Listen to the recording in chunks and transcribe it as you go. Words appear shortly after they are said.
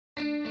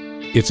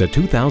It's a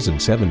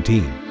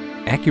 2017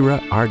 Acura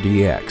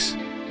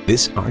RDX.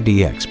 This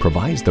RDX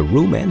provides the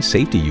room and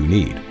safety you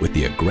need with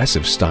the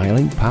aggressive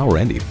styling, power,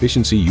 and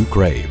efficiency you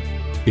crave.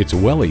 It's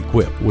well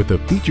equipped with the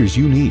features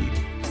you need: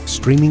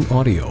 streaming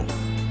audio,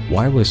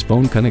 wireless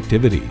phone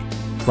connectivity,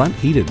 front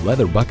heated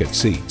leather bucket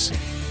seats,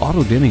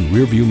 auto-dimming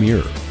rearview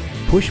mirror,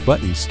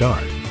 push-button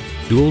start,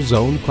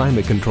 dual-zone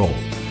climate control,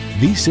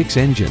 V6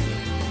 engine,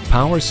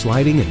 power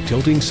sliding and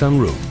tilting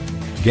sunroof,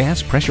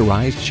 gas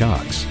pressurized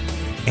shocks,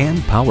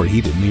 and power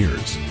heated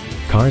mirrors.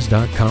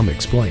 Cars.com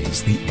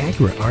explains the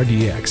Acura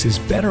RDX is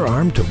better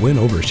armed to win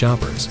over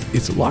shoppers.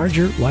 It's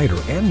larger, lighter,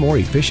 and more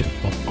efficient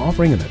while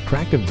offering an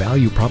attractive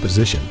value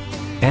proposition.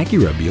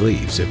 Acura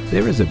believes if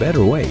there is a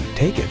better way,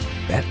 take it.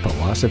 That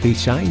philosophy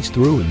shines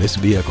through in this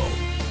vehicle.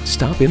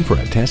 Stop in for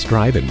a test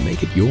drive and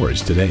make it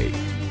yours today.